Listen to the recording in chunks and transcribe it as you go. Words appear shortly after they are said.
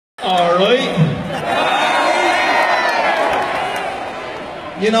All right.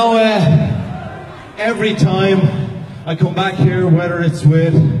 You know, every time I come back here, whether it's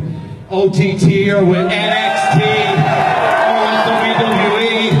with OTT or with NXT or with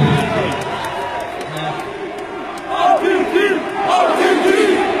WWE,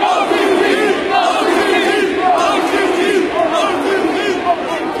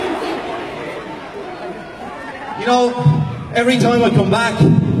 you know, every time I come back,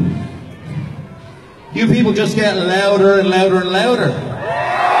 you people just get louder and louder and louder.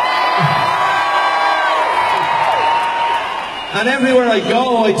 And everywhere I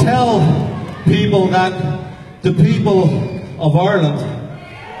go, I tell people that the people of Ireland,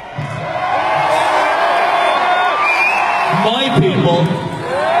 my people,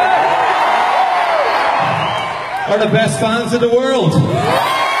 are the best fans of the world.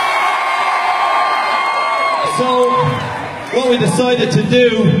 So, what we decided to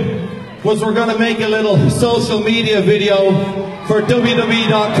do was we're going to make a little social media video for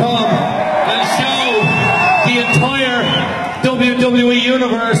Wwelive.com and show the entire WWE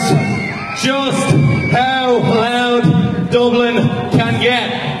universe just how loud Dublin can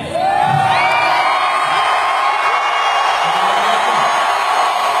get.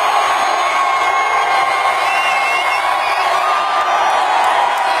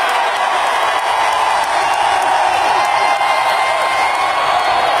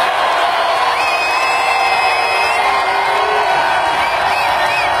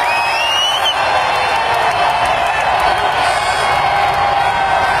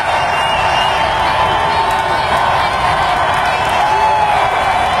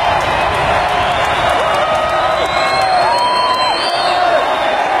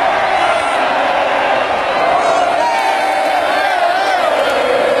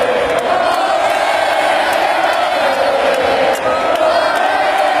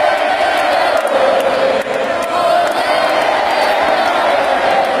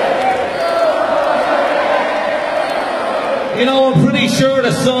 You know, I'm pretty sure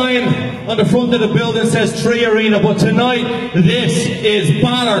the sign on the front of the building says Tree Arena, but tonight, this is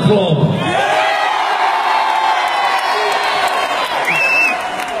Balor Club.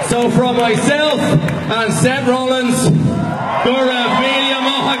 So from myself and Seth Rollins, Gaurav